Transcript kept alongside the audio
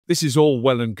this is all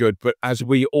well and good, but as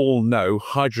we all know,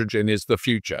 hydrogen is the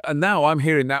future. And now I'm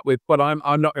hearing that but I'm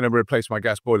not going to replace my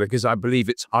gas boiler because I believe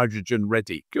it's hydrogen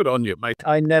ready. Good on you, mate.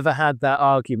 I never had that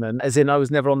argument, as in I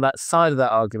was never on that side of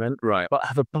that argument. Right. But I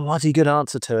have a bloody good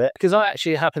answer to it, because I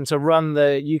actually happen to run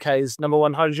the UK's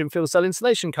 #1 hydrogen fuel cell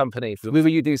installation company.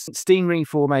 We do steam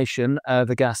reformation,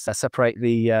 the gas that separate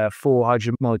the 4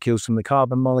 hydrogen molecules from the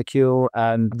carbon molecule,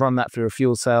 and run that through a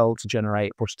fuel cell to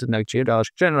generate,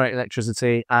 generate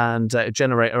electricity, and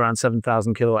generate around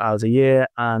 7,000 kilowatt hours a year,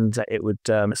 and it would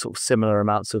sort of similar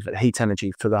amounts of heat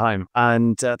energy for the home.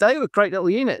 And they were great little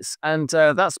units. And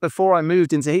that's before I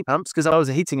moved into heat pumps, because I was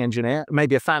a heating engineer,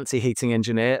 maybe a fancy heating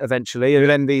engineer eventually, and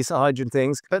then these hydrogen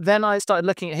things. But then I started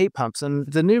looking at heat pumps, and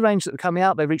the new range that were coming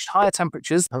out, they reached higher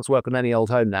temperatures. Pumps work on any old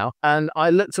home now. And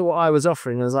I looked at what I was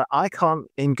offering, and I was like, I can't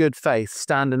in good faith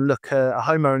stand and look a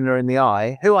homeowner in the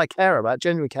eye, who I care about,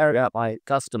 genuinely care about my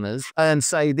customers, and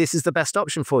say, this is the best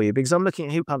option for you, because I'm looking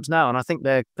at heat pumps now and I think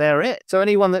they're it. So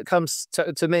anyone that comes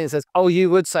to me and says, oh, you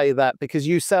would say that because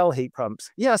you sell heat pumps.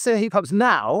 Yeah, I sell heat pumps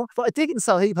now, but I didn't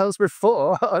sell heat pumps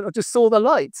before. I just saw the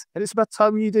light, and it's about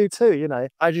time you do too, you know.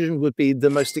 Hydrogen would be the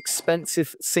most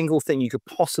expensive single thing you could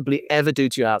possibly ever do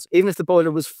to your house. Even if the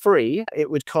boiler was free, it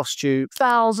would cost you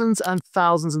thousands and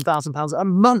thousands and thousands of pounds a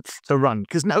month to run,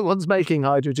 because no one's making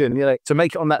hydrogen. You know, to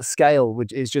make it on that scale,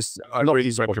 which is just I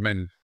really recommend